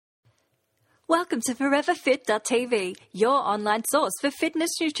Welcome to ForeverFit.tv, your online source for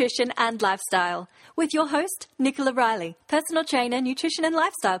fitness, nutrition and lifestyle. With your host, Nicola Riley, personal trainer, nutrition and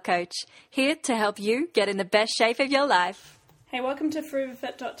lifestyle coach, here to help you get in the best shape of your life. Hey, welcome to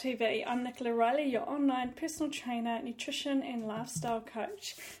ForeverFit.tv. I'm Nicola Riley, your online personal trainer, nutrition and lifestyle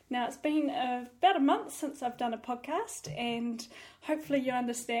coach. Now, it's been about a month since I've done a podcast, and hopefully you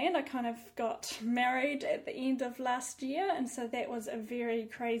understand. I kind of got married at the end of last year, and so that was a very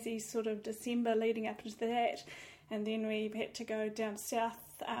crazy sort of December leading up into that. And then we had to go down south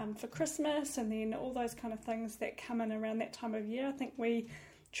for Christmas, and then all those kind of things that come in around that time of year. I think we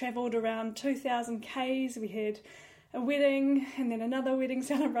travelled around 2,000 Ks. We had a wedding, and then another wedding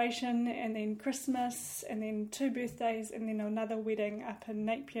celebration, and then Christmas, and then 2 birthdays, and then another wedding up in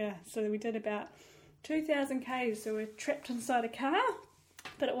Napier. So we did about 2,000 Ks, so we're trapped inside a car,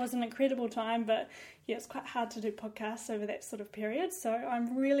 but it was an incredible time. But yeah, it's quite hard to do podcasts over that sort of period, so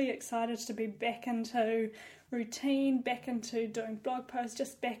I'm really excited to be back into routine, back into doing blog posts,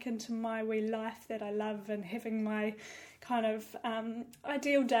 just back into my wee life that I love, and having my kind of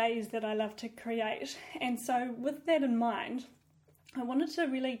ideal days that I love to create. And so with that in mind, I wanted to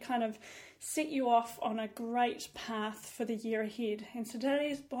really kind of set you off on a great path for the year ahead. And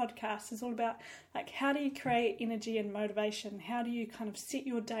today's podcast is all about, like, how do you create energy and motivation? How do you kind of set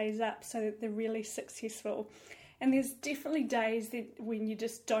your days up so that they're really successful? And there's definitely days that when you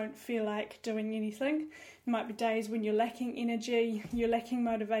just don't feel like doing anything. There might be days when you're lacking energy, you're lacking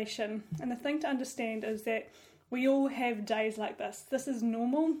motivation. And the thing to understand is that we all have days like this. This is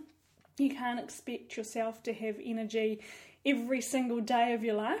normal. You can't expect yourself to have energy every single day of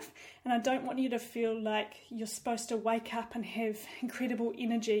your life. And I don't want you to feel like you're supposed to wake up and have incredible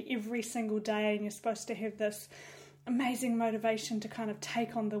energy every single day, and you're supposed to have this amazing motivation to kind of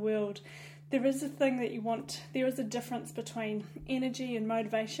take on the world. There is a thing that you want. There is a difference between energy and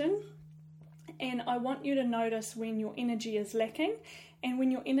motivation. And I want you to notice when your energy is lacking, and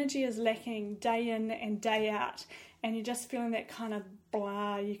when your energy is lacking day in and day out, and you're just feeling that kind of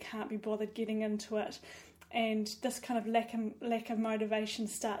blah, you can't be bothered getting into it, and this kind of lack of motivation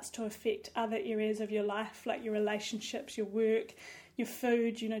starts to affect other areas of your life, like your relationships, your work, your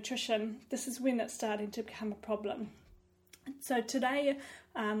food, your nutrition. This is when it's starting to become a problem. So today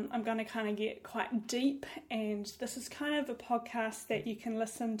I'm going to kind of get quite deep, and this is kind of a podcast that you can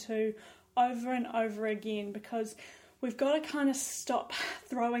listen to over and over again, because we've got to kind of stop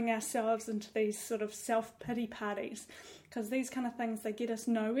throwing ourselves into these sort of self-pity parties, because these kind of things, they get us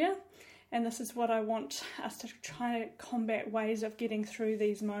nowhere. And this is what I want us to try to combat, ways of getting through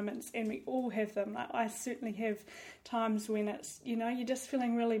these moments. And we all have them. I certainly have times when it's, you're just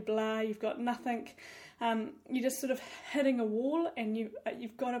feeling really blah, you've got nothing, you're just sort of hitting a wall, and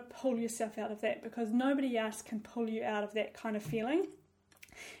you've got to pull yourself out of that, because nobody else can pull you out of that kind of feeling.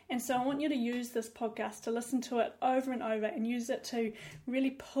 And so I want you to use this podcast to listen to it over and over, and use it to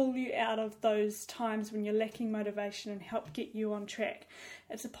really pull you out of those times when you're lacking motivation and help get you on track.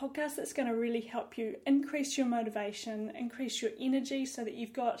 It's a podcast that's going to really help you increase your motivation, increase your energy, so that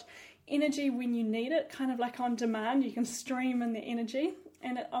you've got energy when you need it, kind of like on demand. You can stream in the energy.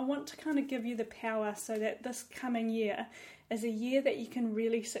 And I want to kind of give you the power so that this coming year is a year that you can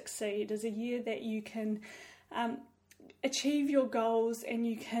really succeed, is a year that you can achieve your goals, and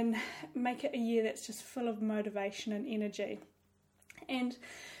you can make it a year that's just full of motivation and energy. And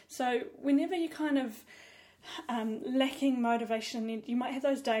so whenever you kind of lacking motivation, you might have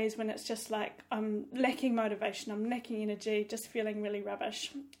those days when it's just like, I'm lacking motivation, I'm lacking energy, just feeling really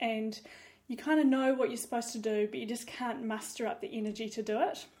rubbish, and you kind of know what you're supposed to do, but you just can't muster up the energy to do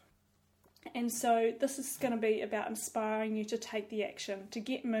it. And so this is going to be about inspiring you to take the action, to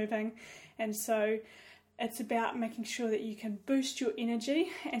get moving. And so it's about making sure that you can boost your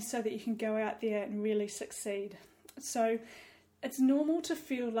energy, and so that you can go out there and really succeed. So it's normal to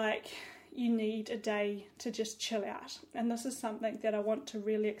feel like you need a day to just chill out. And this is something that I want to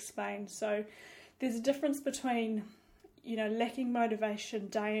really explain. So there's a difference between, lacking motivation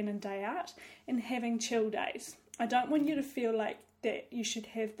day in and day out, and having chill days. I don't want you to feel like that you should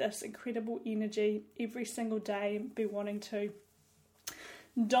have this incredible energy every single day and be wanting to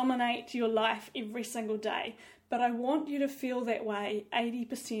dominate your life every single day, but I want you to feel that way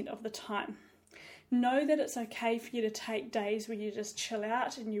 80% of the time. Know that it's okay for you to take days where you just chill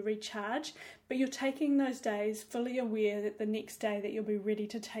out and you recharge, but you're taking those days fully aware that the next day that you'll be ready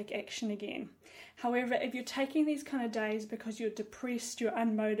to take action again. However, if you're taking these kind of days because you're depressed, you're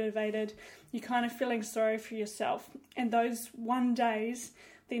unmotivated, you're kind of feeling sorry for yourself, and those one days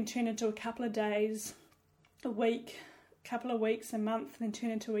then turn into a couple of days, a week, couple of weeks, a month, then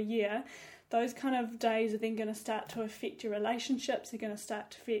turn into a year, those kind of days are then going to start to affect your relationships. They're going to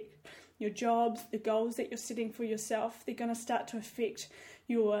start to affect your jobs, the goals that you're setting for yourself. They're going to start to affect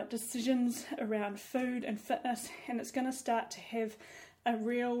your decisions around food and fitness, and it's going to start to have a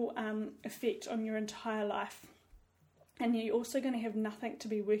real effect on your entire life. And you're also going to have nothing to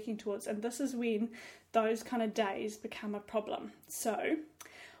be working towards, and this is when those kind of days become a problem. So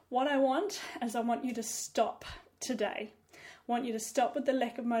what I want you to stop today. I want you to stop with the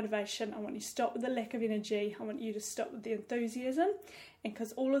lack of motivation. I want you to stop with the lack of energy. I want you to stop with the enthusiasm, and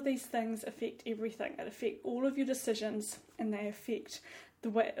because all of these things affect everything. It affects all of your decisions, and they affect the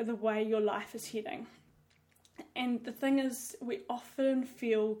way your life is heading. And the thing is, we often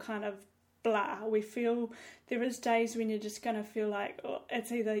feel kind of blah. We feel there is days when you're just going to feel like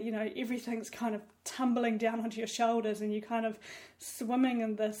it's either, everything's kind of tumbling down onto your shoulders and you're kind of swimming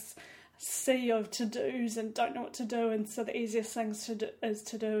in this sea of to-dos and don't know what to do. And so the easiest things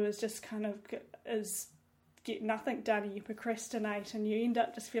to do is just kind of get nothing done, and you procrastinate and you end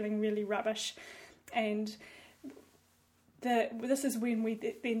up just feeling really rubbish. And this is when we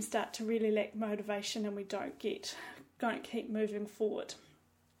then start to really lack motivation, and we don't keep moving forward.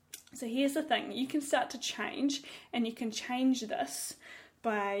 So here's the thing, you can start to change, and you can change this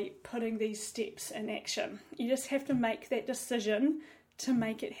by putting these steps in action. You just have to make that decision to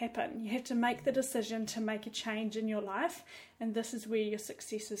make it happen. You have to make the decision to make a change in your life, and this is where your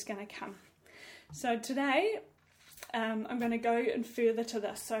success is going to come. So today, I'm going to go in further to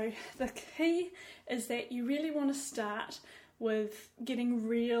this. So the key is that you really want to start with getting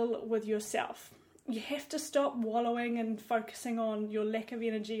real with yourself. You have to stop wallowing and focusing on your lack of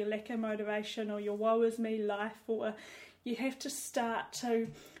energy, your lack of motivation, or your woe is me life, or you have to start to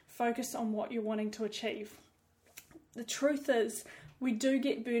focus on what you're wanting to achieve. The truth is, we do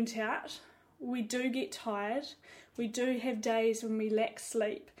get burnt out, we do get tired, we do have days when we lack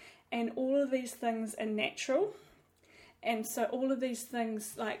sleep, and all of these things are natural. And so all of these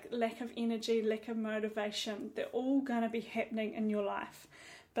things like lack of energy, lack of motivation, they're all going to be happening in your life.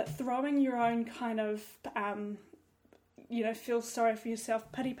 But throwing your own kind of, feel sorry for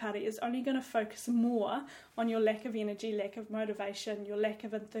yourself, pity party is only going to focus more on your lack of energy, lack of motivation, your lack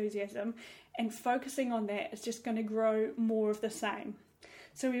of enthusiasm. And focusing on that is just going to grow more of the same.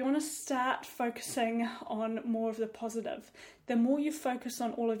 So we want to start focusing on more of the positive. The more you focus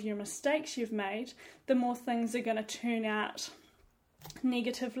on all of your mistakes you've made, the more things are going to turn out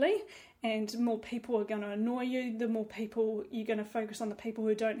negatively, and more people are going to annoy you. The more people, you're going to focus on the people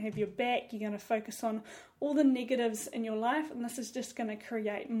who don't have your back. You're going to focus on all the negatives in your life, and this is just going to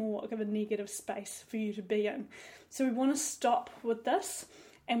create more of a negative space for you to be in. So we want to stop with this,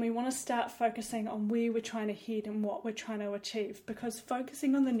 and we want to start focusing on where we're trying to head and what we're trying to achieve, because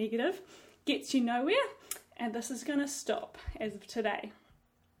focusing on the negative gets you nowhere, and this is going to stop as of today.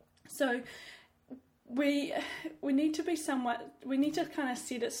 So we need to kind of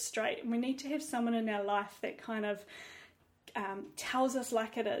set it straight, and we need to have someone in our life that kind of tells us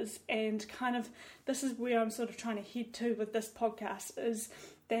like it is, and kind of this is where I'm sort of trying to head to with this podcast, is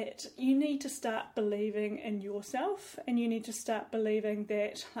that you need to start believing in yourself, and you need to start believing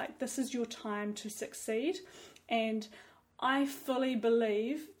that this is your time to succeed. And I fully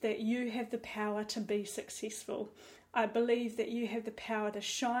believe that you have the power to be successful. I believe that you have the power to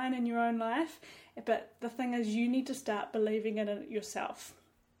shine in your own life, but the thing is, you need to start believing in it yourself.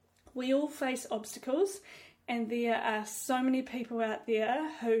 We all face obstacles, and there are so many people out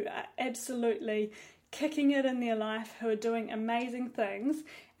there who are absolutely kicking it in their life, who are doing amazing things,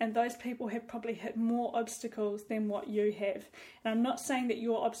 and those people have probably hit more obstacles than what you have. And I'm not saying that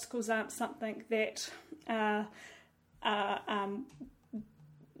your obstacles aren't something that are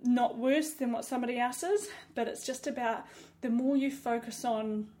not worse than what somebody else's, but it's just about the more you focus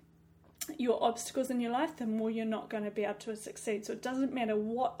on your obstacles in your life, the more you're not going to be able to succeed. So it doesn't matter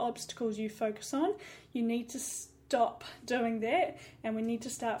what obstacles you focus on, you need to stop doing that, and we need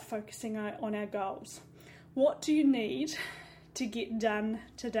to start focusing on our goals. What do you need to get done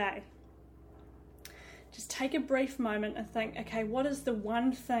today? Just take a brief moment and think, okay, what is the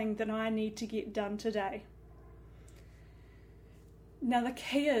one thing that I need to get done today? Now the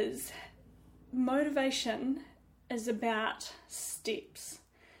key is, motivation is about steps.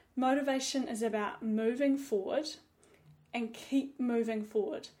 Motivation is about moving forward and keep moving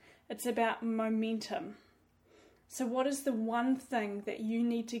forward. It's about momentum. So what is the one thing that you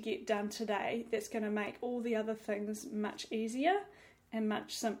need to get done today that's going to make all the other things much easier and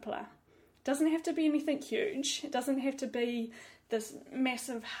much simpler? It doesn't have to be anything huge. It doesn't have to be this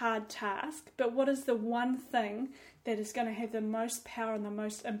massive hard task. But what is the one thing that is going to have the most power and the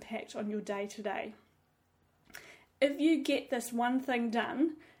most impact on your day today? If you get this one thing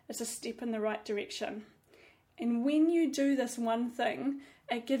done, it's a step in the right direction. And when you do this one thing,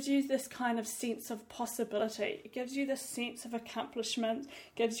 it gives you this kind of sense of possibility. It gives you this sense of accomplishment,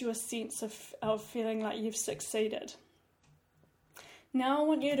 gives you a sense of feeling like you've succeeded. Now I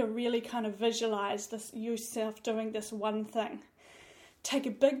want you to really kind of visualize this yourself doing this one thing. Take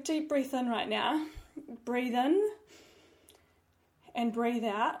a big deep breath in right now. Breathe in and breathe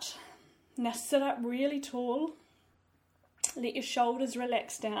out. Now sit up really tall. Let your shoulders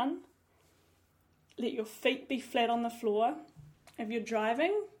relax down. Let your feet be flat on the floor. If you're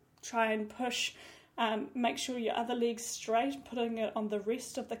driving, try and push, make sure your other leg's straight, putting it on the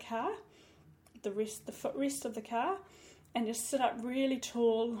rest of the car, the footrest of the car, and just sit up really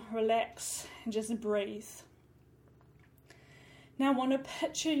tall, relax, and just breathe. Now I want to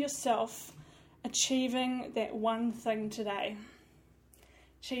picture yourself achieving that one thing today.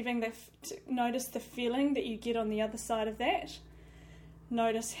 Notice the feeling that you get on the other side of that.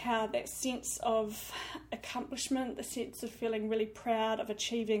 Notice how that sense of accomplishment, the sense of feeling really proud of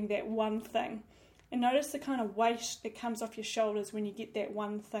achieving that one thing. And notice the kind of weight that comes off your shoulders when you get that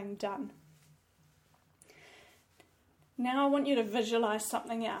one thing done. Now I want you to visualize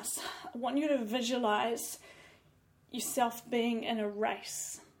something else. I want you to visualize yourself being in a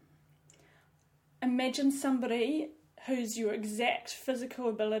race. Imagine somebody who's your exact physical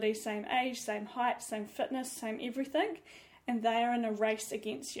ability, same age, same height, same fitness, same everything, and they are in a race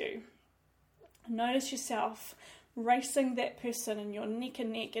against you. Notice yourself racing that person and you're neck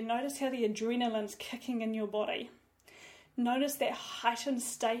and neck, and notice how the adrenaline's kicking in your body. Notice that heightened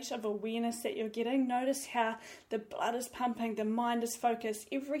state of awareness that you're getting. Notice how the blood is pumping, the mind is focused,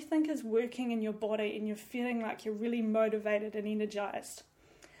 everything is working in your body, and you're feeling like you're really motivated and energized.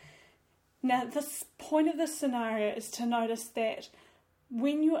 Now, this point of this scenario is to notice that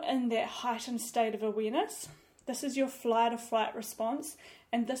when you're in that heightened state of awareness, this is your flight or flight response,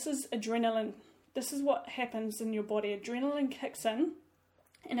 and this is adrenaline. This is what happens in your body. Adrenaline kicks in,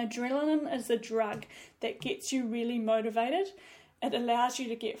 and adrenaline is a drug that gets you really motivated. It allows you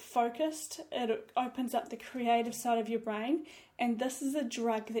to get focused. It opens up the creative side of your brain, and this is a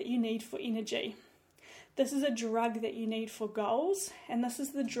drug that you need for energy. This is a drug that you need for goals, and this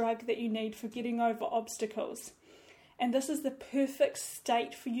is the drug that you need for getting over obstacles. And this is the perfect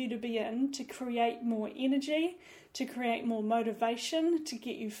state for you to be in to create more energy, to create more motivation, to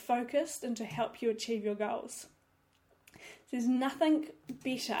get you focused and to help you achieve your goals. There's nothing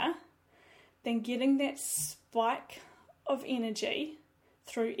better than getting that spike of energy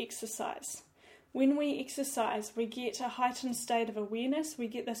through exercise. When we exercise, we get a heightened state of awareness, we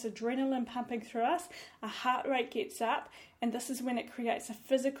get this adrenaline pumping through us, our heart rate gets up, and this is when it creates a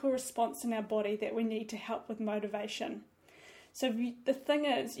physical response in our body that we need to help with motivation. So the thing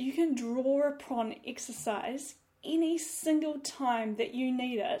is, you can draw upon exercise any single time that you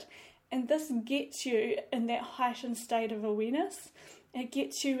need it, and this gets you in that heightened state of awareness. It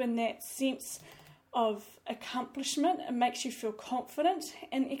gets you in that sense of accomplishment. It makes you feel confident,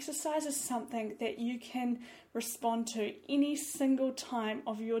 and exercise is something that you can respond to any single time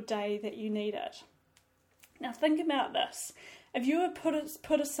of your day that you need it. Now think about this. If you were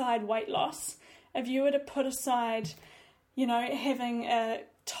put aside weight loss, if you were to put aside, having a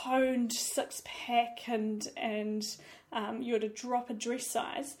toned six-pack and you were to drop a dress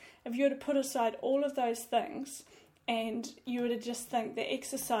size, if you were to put aside all of those things and you were to just think that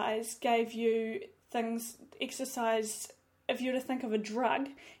exercise gave you things, if you were to think of a drug,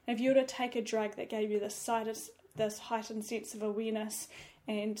 if you were to take a drug that gave you this heightened sense of awareness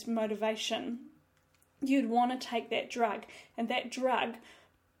and motivation, you'd want to take that drug, and that drug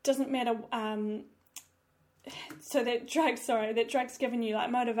doesn't matter. That drug's giving you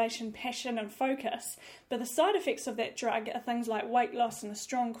like motivation, passion, and focus. But the side effects of that drug are things like weight loss and a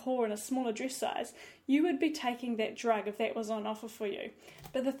strong core and a smaller dress size. You would be taking that drug if that was on offer for you.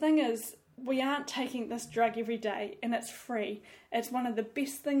 But the thing is, we aren't taking this drug every day, and it's free. It's one of the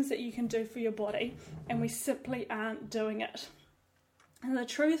best things that you can do for your body, and we simply aren't doing it. And the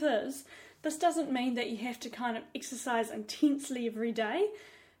truth is, this doesn't mean that you have to kind of exercise intensely every day,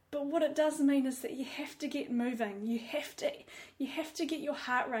 but what it does mean is that you have to get moving. You have to get your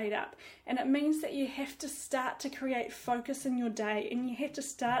heart rate up, and it means that you have to start to create focus in your day, and you have to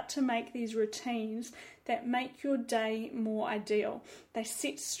start to make these routines that make your day more ideal. They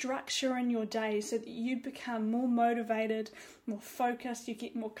set structure in your day so that you become more motivated, more focused, you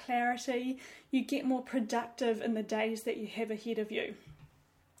get more clarity, you get more productive in the days that you have ahead of you.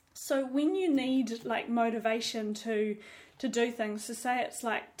 So when you need like motivation to do things, so say it's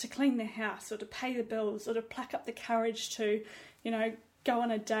like to clean the house or to pay the bills or to pluck up the courage to, go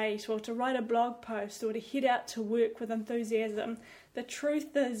on a date or to write a blog post or to head out to work with enthusiasm. The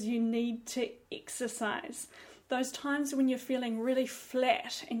truth is you need to exercise. Those times when you're feeling really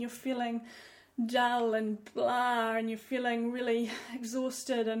flat and you're feeling dull and blah and you're feeling really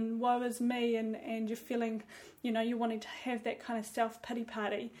exhausted and woe is me and you're feeling, you're wanting to have that kind of self-pity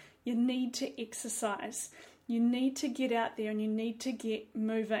party, you need to exercise. You need to get out there and you need to get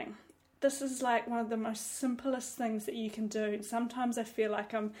moving. This is like one of the most simplest things that you can do. Sometimes I feel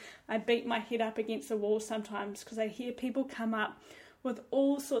like I beat my head up against the wall sometimes because I hear people come up with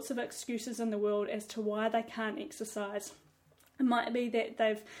all sorts of excuses in the world as to why they can't exercise. It might be that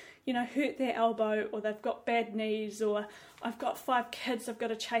they've, hurt their elbow, or they've got bad knees, or I've got 5 kids I've got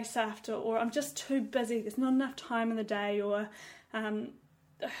to chase after, or I'm just too busy, there's not enough time in the day, or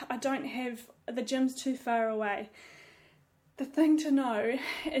I don't have, the gym's too far away. The thing to know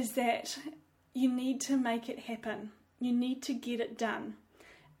is that you need to make it happen. You need to get it done.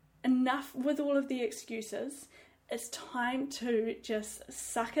 Enough with all of the excuses. It's time to just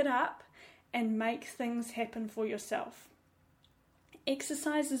suck it up and make things happen for yourself.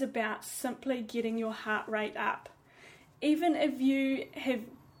 Exercise is about simply getting your heart rate up. Even if you have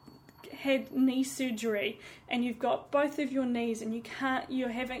had knee surgery and you've got both of your knees and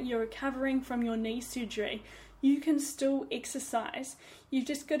you're recovering from your knee surgery, you can still exercise. You've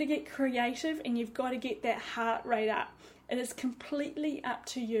just got to get creative and you've got to get that heart rate up. It is completely up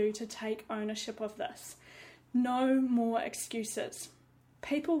to you to take ownership of this. No more excuses.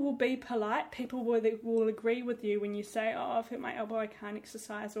 People will be polite. People will agree with you when you say, oh, I've hurt my elbow, I can't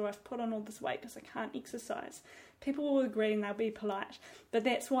exercise, or I've put on all this weight because I can't exercise. People will agree and they'll be polite. But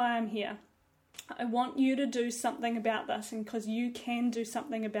that's why I'm here. I want you to do something about this, and because you can do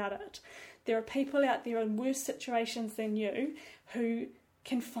something about it. There are people out there in worse situations than you who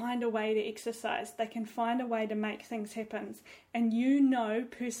can find a way to exercise. They can find a way to make things happen. And you know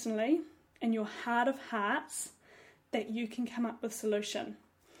personally, in your heart of hearts, that you can come up with a solution.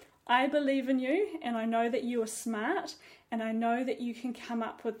 I believe in you, and I know that you are smart, and I know that you can come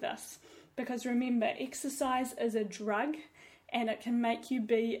up with this. Because remember, exercise is a drug, and it can make you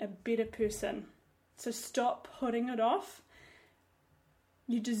be a better person. So stop putting it off.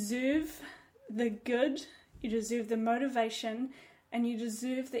 You deserve the good, you deserve the motivation, and you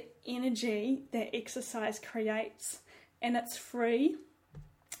deserve the energy that exercise creates. And it's free,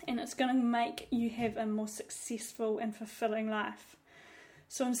 and it's going to make you have a more successful and fulfilling life.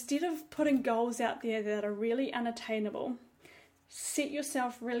 So instead of putting goals out there that are really unattainable, set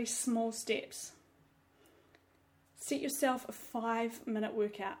yourself really small steps. Set yourself a 5-minute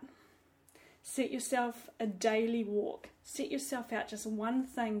workout. Set yourself a daily walk. Set yourself out just one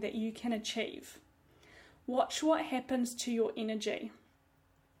thing that you can achieve. Watch what happens to your energy.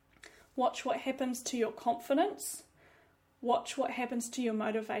 Watch what happens to your confidence. Watch what happens to your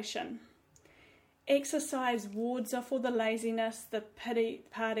motivation. Exercise wards off all the laziness, the pity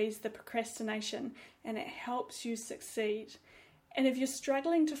parties, the procrastination, and it helps you succeed. And if you're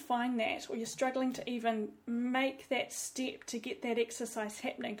struggling to find that, or you're struggling to even make that step to get that exercise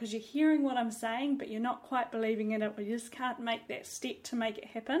happening, because you're hearing what I'm saying, but you're not quite believing in it, or you just can't make that step to make it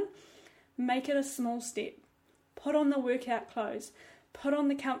happen, make it a small step. Put on the workout clothes, put on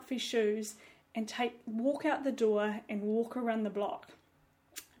the comfy shoes, and walk out the door and walk around the block.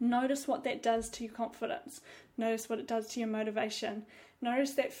 Notice what that does to your confidence. Notice what it does to your motivation.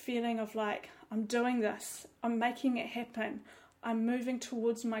 Notice that feeling of like, I'm doing this, I'm making it happen, I'm moving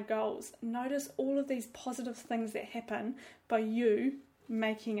towards my goals. Notice all of these positive things that happen by you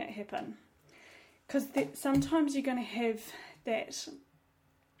making it happen. Because sometimes you're going to have that,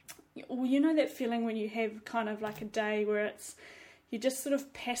 that feeling when you have kind of like a day where you're just sort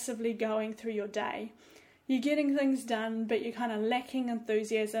of passively going through your day. You're getting things done, but you're kind of lacking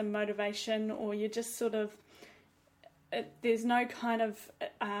enthusiasm, motivation, or you're just sort of, there's no kind of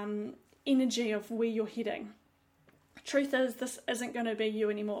energy of where you're heading. Truth is, this isn't going to be you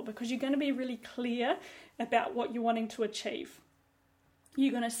anymore, because you're going to be really clear about what you're wanting to achieve.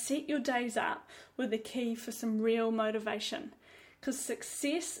 You're going to set your days up with the key for some real motivation, because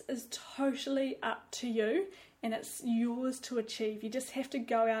success is totally up to you and it's yours to achieve. You just have to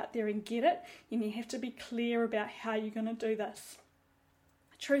go out there and get it, and you have to be clear about how you're going to do this.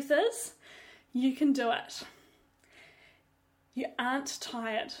 Truth is, you can do it. You aren't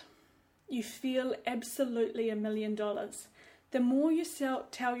tired. You feel absolutely $1 million. The more you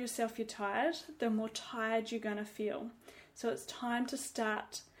tell yourself you're tired, the more tired you're going to feel. So it's time to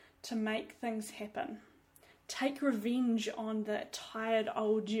start to make things happen. Take revenge on the tired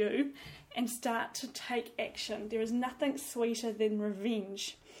old you and start to take action. There is nothing sweeter than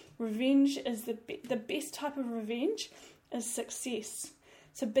revenge. Revenge is the best type of revenge is success.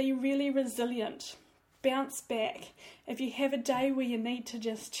 So be really resilient. Bounce back. If you have a day where you need to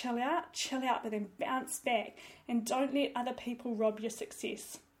just chill out, but then bounce back. And don't let other people rob your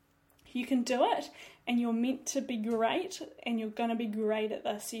success. You can do it, and you're meant to be great, and you're going to be great at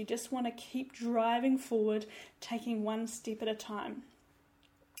this. So you just want to keep driving forward, taking one step at a time.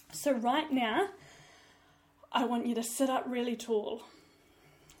 So right now, I want you to sit up really tall.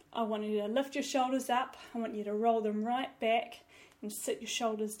 I want you to lift your shoulders up. I want you to roll them right back and sit your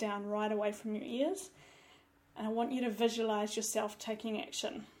shoulders down right away from your ears. And I want you to visualize yourself taking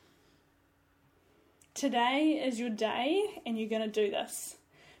action. Today is your day, and you're going to do this.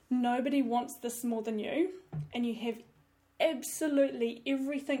 Nobody wants this more than you, and you have absolutely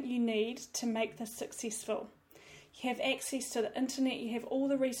everything you need to make this successful. You have access to the internet, you have all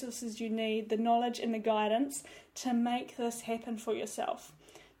the resources you need, the knowledge and the guidance to make this happen for yourself.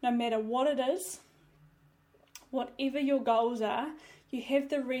 No matter what it is, whatever your goals are, you have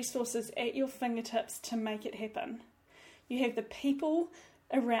the resources at your fingertips to make it happen. You have the people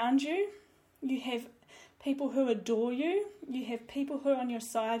around you, you have people who adore you, you have people who are on your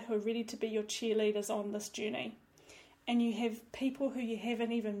side who are ready to be your cheerleaders on this journey. And you have people who you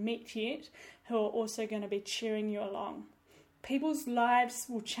haven't even met yet who are also going to be cheering you along. People's lives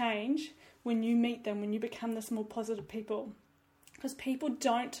will change when you meet them, when you become this more positive people. Because people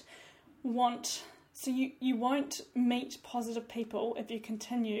don't want, so you won't meet positive people if you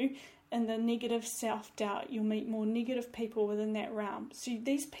continue in the negative self-doubt. You'll meet more negative people within that realm. So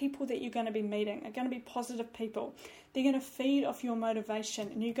these people that you're going to be meeting are going to be positive people. They're going to feed off your motivation,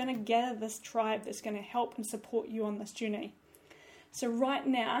 and you're going to gather this tribe that's going to help and support you on this journey. So right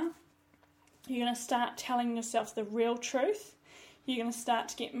now, you're going to start telling yourself the real truth. You're going to start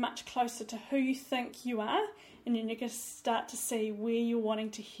to get much closer to who you think you are, and then you're going to start to see where you're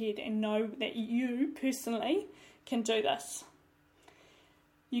wanting to head and know that you personally can do this.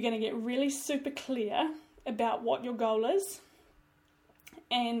 You're going to get really super clear about what your goal is,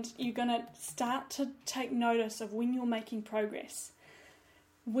 and you're going to start to take notice of when you're making progress,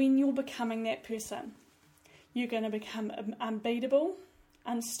 when you're becoming that person. You're going to become unbeatable,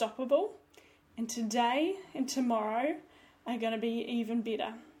 unstoppable, and today and tomorrow are going to be even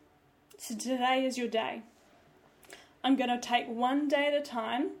better. So today is your day. I'm going to take one day at a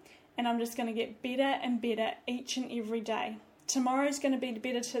time, and I'm just going to get better and better each and every day. Tomorrow's going to be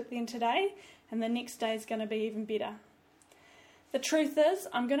better than today, and the next day is going to be even better. The truth is,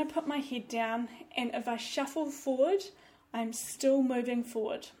 I'm going to put my head down, and if I shuffle forward, I'm still moving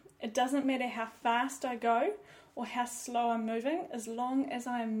forward. It doesn't matter how fast I go or how slow I'm moving, as long as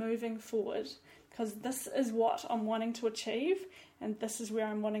I am moving forward, because this is what I'm wanting to achieve, and this is where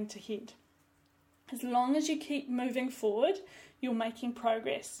I'm wanting to head. As long as you keep moving forward, you're making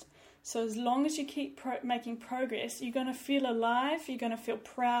progress. So as long as you keep making progress, you're going to feel alive, you're going to feel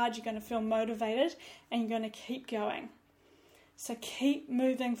proud, you're going to feel motivated, and you're going to keep going. So keep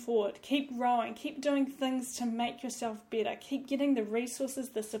moving forward, keep growing, keep doing things to make yourself better, keep getting the resources,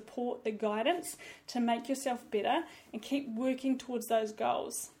 the support, the guidance to make yourself better, and keep working towards those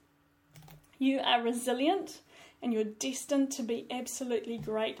goals. You are resilient, and you're destined to be absolutely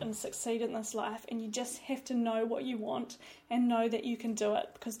great and succeed in this life, and you just have to know what you want and know that you can do it,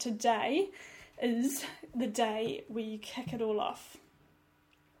 because today is the day where you kick it all off.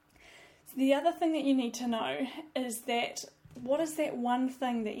 So the other thing that you need to know is that what is that one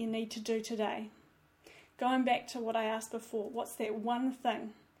thing that you need to do today? Going back to what I asked before, what's that one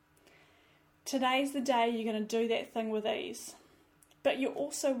thing? Today's the day you're going to do that thing with ease. But you're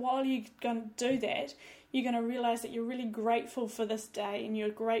also, while you're going to do that, you're going to realise that you're really grateful for this day, and you're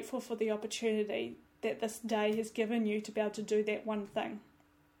grateful for the opportunity that this day has given you to be able to do that one thing.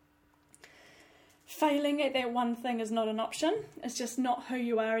 Failing at that one thing is not an option. It's just not who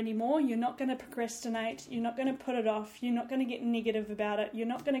you are anymore. You're not going to procrastinate. You're not going to put it off. You're not going to get negative about it. You're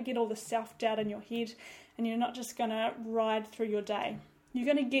not going to get all the self-doubt in your head, and you're not just going to ride through your day. You're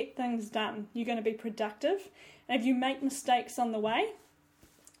going to get things done. You're going to be productive. And if you make mistakes on the way,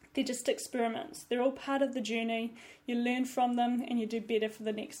 they're just experiments. They're all part of the journey. You learn from them, and you do better for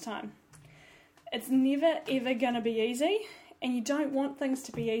the next time. It's never ever going to be easy, and you don't want things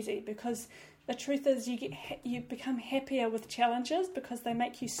to be easy, because the truth is you become happier with challenges because they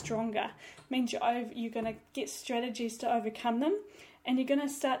make you stronger. It means you're going to get strategies to overcome them, and you're going to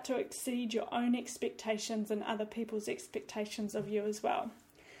start to exceed your own expectations and other people's expectations of you as well.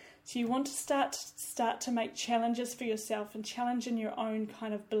 So you want to start to make challenges for yourself and challenge in your own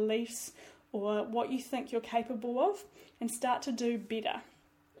kind of beliefs or what you think you're capable of, and start to do better.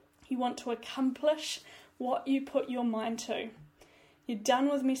 You want to accomplish what you put your mind to. You're done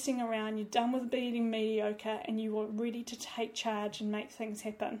with messing around, you're done with being mediocre, and you are ready to take charge and make things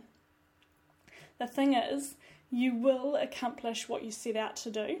happen. The thing is, you will accomplish what you set out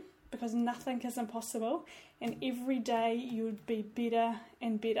to do, because nothing is impossible, and every day you would be better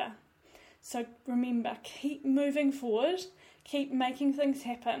and better. So remember, keep moving forward, keep making things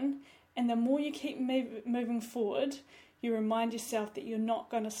happen, and the more you keep moving forward, you remind yourself that you're not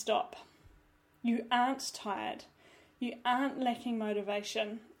going to stop. You aren't tired. You aren't lacking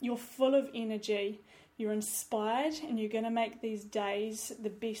motivation. You're full of energy. You're inspired, and you're going to make these days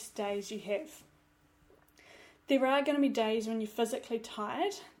the best days you have. There are going to be days when you're physically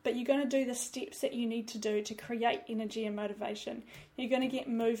tired, but you're going to do the steps that you need to do to create energy and motivation. You're going to get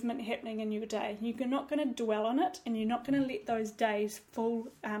movement happening in your day. You're not going to dwell on it, and you're not going to let those days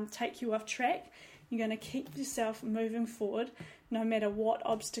take you off track. You're going to keep yourself moving forward no matter what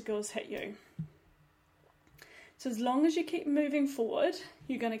obstacles hit you. So as long as you keep moving forward,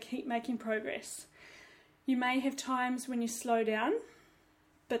 you're going to keep making progress. You may have times when you slow down,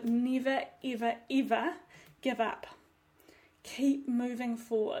 but never, ever, ever give up. Keep moving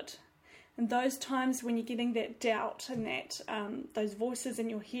forward. And those times when you're getting that doubt and that those voices in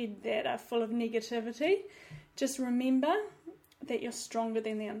your head that are full of negativity, just remember that you're stronger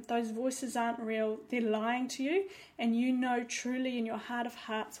than them. Those voices aren't real. They're lying to you, and you know truly in your heart of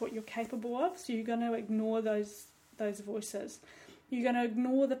hearts what you're capable of, so you're going to ignore those voices. You're going to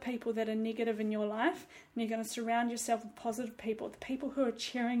ignore the people that are negative in your life, and you're going to surround yourself with positive people, the people who are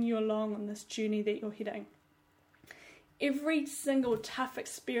cheering you along on this journey that you're heading. Every single tough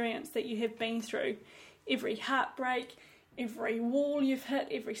experience that you have been through, every heartbreak, every wall you've hit,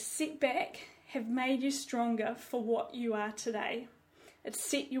 every setback, have made you stronger for what you are today. It's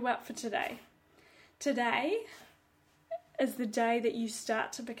set you up for today. Today is the day that you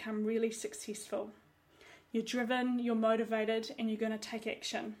start to become really successful. You're driven, you're motivated, and you're going to take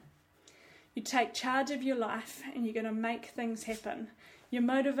action. You take charge of your life, and you're going to make things happen. You're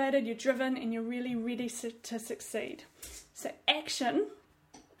motivated, you're driven, and you're really ready to succeed. So action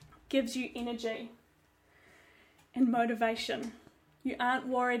gives you energy and motivation. You aren't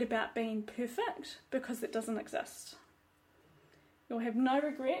worried about being perfect because it doesn't exist. You'll have no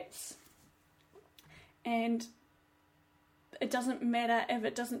regrets, and it doesn't matter if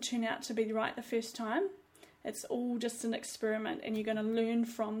it doesn't turn out to be right the first time. It's all just an experiment, and you're going to learn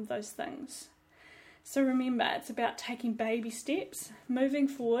from those things. So remember, it's about taking baby steps, moving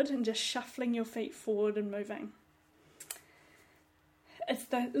forward, and just shuffling your feet forward and moving. It's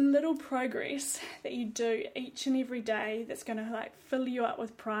the little progress that you do each and every day that's going to fill you up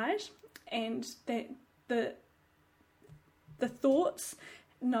with pride, and that the thoughts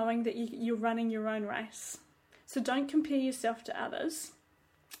knowing that you're running your own race. So don't compare yourself to others.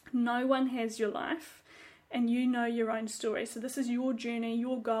 No one has your life, and you know your own story. So this is your journey,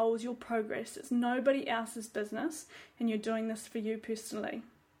 your goals, your progress. It's nobody else's business, and you're doing this for you personally.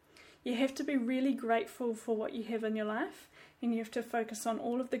 You have to be really grateful for what you have in your life, and you have to focus on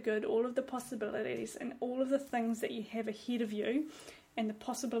all of the good, all of the possibilities, and all of the things that you have ahead of you, and the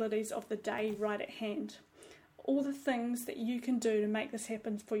possibilities of the day right at hand. All the things that you can do to make this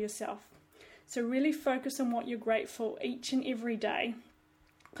happen for yourself. So really focus on what you're grateful each and every day,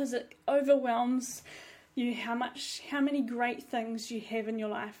 because it overwhelms you how many great things you have in your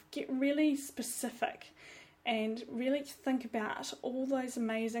life. Get really specific and really think about all those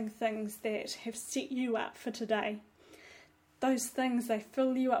amazing things that have set you up for today. Those things, they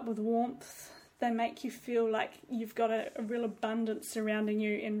fill you up with warmth. They make you feel like you've got a real abundance surrounding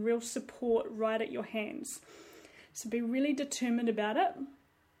you and real support right at your hands. So be really determined about it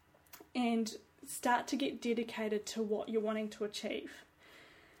and start to get dedicated to what you're wanting to achieve.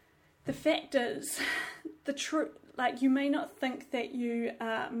 The fact is, you may not think that you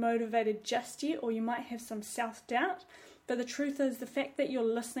are motivated just yet, or you might have some self-doubt, but the truth is, the fact that you're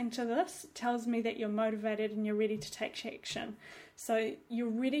listening to this tells me that you're motivated and you're ready to take action. So you're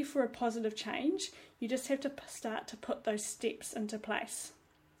ready for a positive change. You just have to start to put those steps into place.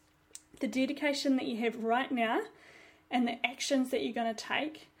 The dedication that you have right now, and the actions that you're going to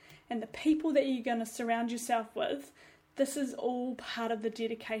take, and the people that you're going to surround yourself with, this is all part of the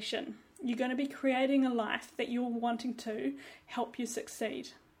dedication. You're going to be creating a life that you're wanting to help you succeed.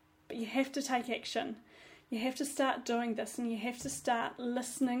 But you have to take action. You have to start doing this, and you have to start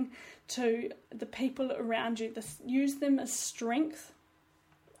listening to the people around you. Use them as strength,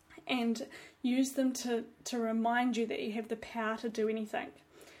 and use them to remind you that you have the power to do anything.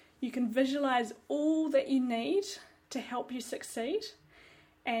 You can visualize all that you need to help you succeed,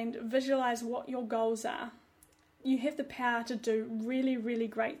 and visualize what your goals are. You have the power to do really, really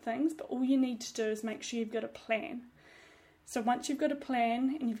great things, but all you need to do is make sure you've got a plan. So once you've got a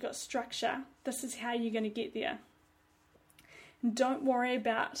plan and you've got structure, this is how you're going to get there. And don't worry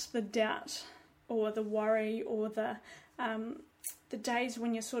about the doubt or the worry or the days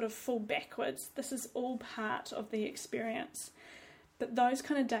when you sort of fall backwards. This is all part of the experience. But those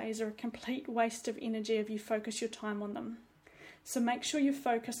kind of days are a complete waste of energy if you focus your time on them. So make sure you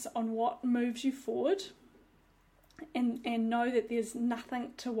focus on what moves you forward and know that there's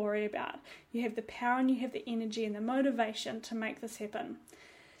nothing to worry about. You have the power and you have the energy and the motivation to make this happen.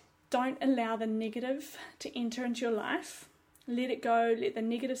 Don't allow the negative to enter into your life. Let it go, let the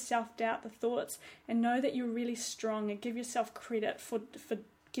negative self-doubt, the thoughts, and know that you're really strong and give yourself credit for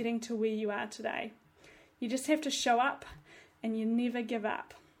getting to where you are today. You just have to show up and you never give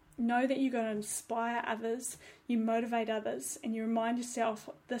up. Know that you're going to inspire others, you motivate others, and you remind yourself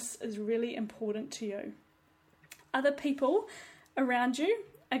this is really important to you. Other people around you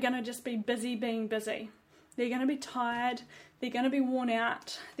are going to just be busy being busy. They're going to be tired, they're going to be worn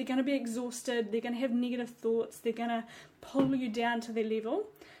out, they're going to be exhausted, they're going to have negative thoughts, they're going to pull you down to their level.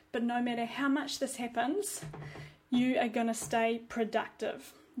 But no matter how much this happens, you are going to stay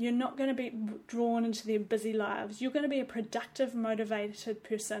productive. You're not going to be drawn into their busy lives. You're going to be a productive, motivated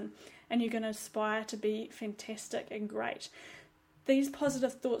person, and you're going to aspire to be fantastic and great. These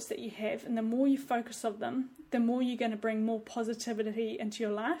positive thoughts that you have, and the more you focus on them, the more you're going to bring more positivity into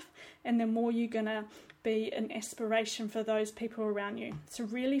your life, and the more you're going to be an aspiration for those people around you. So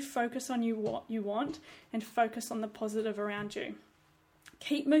really focus on what you want and focus on the positive around you.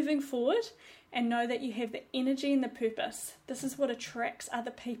 Keep moving forward and know that you have the energy and the purpose. This is what attracts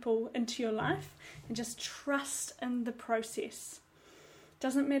other people into your life, and just trust in the process.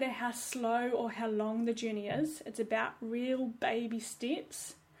 Doesn't matter how slow or how long the journey is, it's about real baby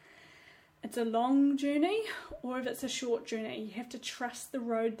steps. It's a long journey or if it's a short journey, you have to trust the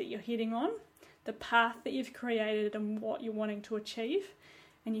road that you're heading on, the path that you've created and what you're wanting to achieve,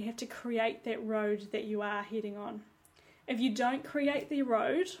 and you have to create that road that you are heading on. If you don't create the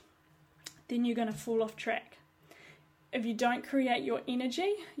road, then you're going to fall off track. If you don't create your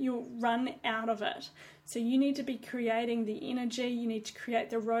energy, you'll run out of it. So you need to be creating the energy, you need to create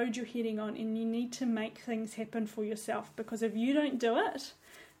the road you're heading on, and you need to make things happen for yourself, because if you don't do it,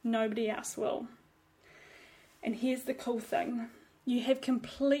 nobody else will. And here's the cool thing. You have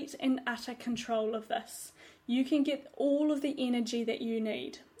complete and utter control of this. You can get all of the energy that you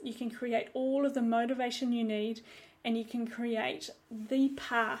need. You can create all of the motivation you need, and you can create the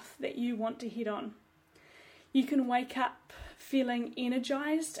path that you want to head on. You can wake up feeling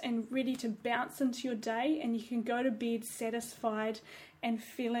energized and ready to bounce into your day, and you can go to bed satisfied and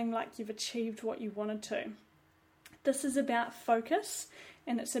feeling like you've achieved what you wanted to. This is about focus,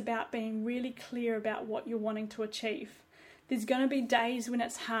 and it's about being really clear about what you're wanting to achieve. There's going to be days when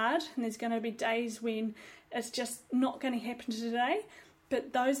it's hard, and there's going to be days when it's just not going to happen today,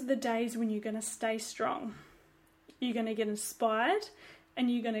 but those are the days when you're going to stay strong. You're going to get inspired, and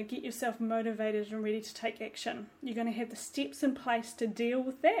you're going to get yourself motivated and ready to take action. You're going to have the steps in place to deal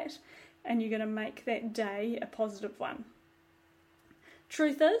with that, and you're going to make that day a positive one.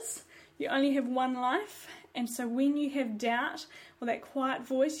 Truth is, you only have one life, and so when you have doubt or that quiet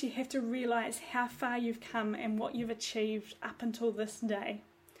voice, you have to realize how far you've come and what you've achieved up until this day.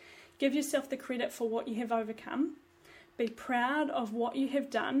 Give yourself the credit for what you have overcome. Be proud of what you have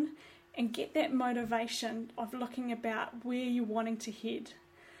done, and get that motivation of looking about where you're wanting to head,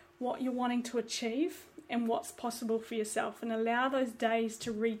 what you're wanting to achieve, and what's possible for yourself, and allow those days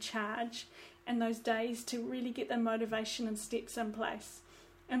to recharge and those days to really get the motivation and steps in place.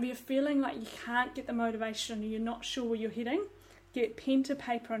 And if you're feeling like you can't get the motivation or you're not sure where you're heading, get pen to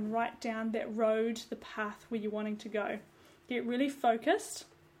paper and write down that road, the path where you're wanting to go. Get really focused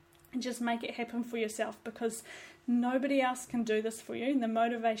and just make it happen for yourself, because nobody else can do this for you, and the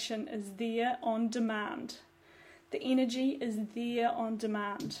motivation is there on demand. The energy is there on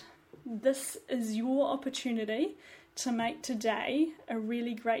demand. This is your opportunity to make today a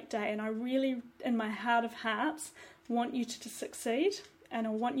really great day, and I really, in my heart of hearts, want you to succeed, and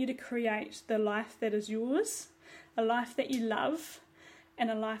I want you to create the life that is yours, a life that you love,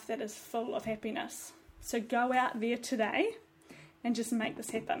 and a life that is full of happiness. So go out there today and just make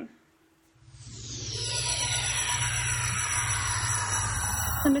this happen.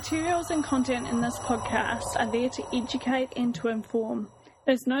 The materials and content in this podcast are there to educate and to inform.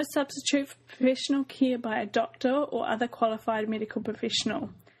 There's no substitute for professional care by a doctor or other qualified medical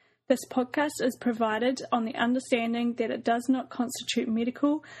professional. This podcast is provided on the understanding that it does not constitute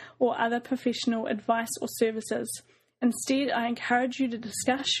medical or other professional advice or services. Instead, I encourage you to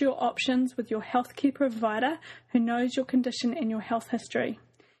discuss your options with your healthcare provider who knows your condition and your health history.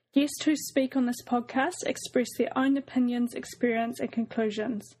 Guests who speak on this podcast express their own opinions, experience and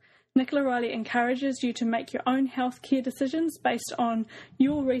conclusions. Nicola Riley encourages you to make your own healthcare decisions based on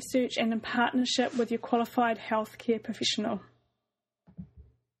your research and in partnership with your qualified healthcare professional.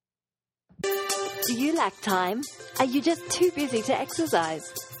 Do you lack time? Are you just too busy to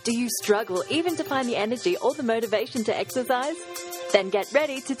exercise? Do you struggle even to find the energy or the motivation to exercise? Then get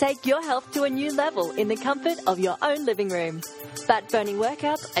ready to take your health to a new level in the comfort of your own living room. Fat-burning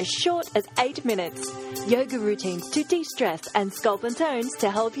workouts as short as 8 minutes. Yoga routines to de-stress and Sculpt and Tones to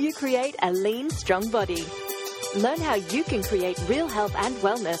help you create a lean, strong body. Learn how you can create real health and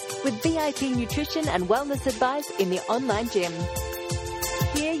wellness with VIP nutrition and wellness advice in the online gym.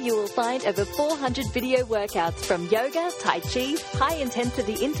 Here you will find over 400 video workouts from yoga, tai chi,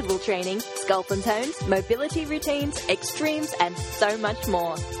 high-intensity interval training, Sculpt and Tones, mobility routines, extremes, and so much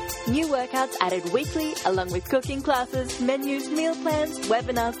more. New workouts added weekly, along with cooking classes, menus, meal plans,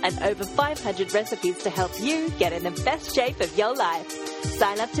 webinars, and over 500 recipes to help you get in the best shape of your life.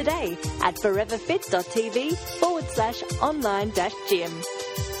 Sign up today at foreverfit.tv/online-gym.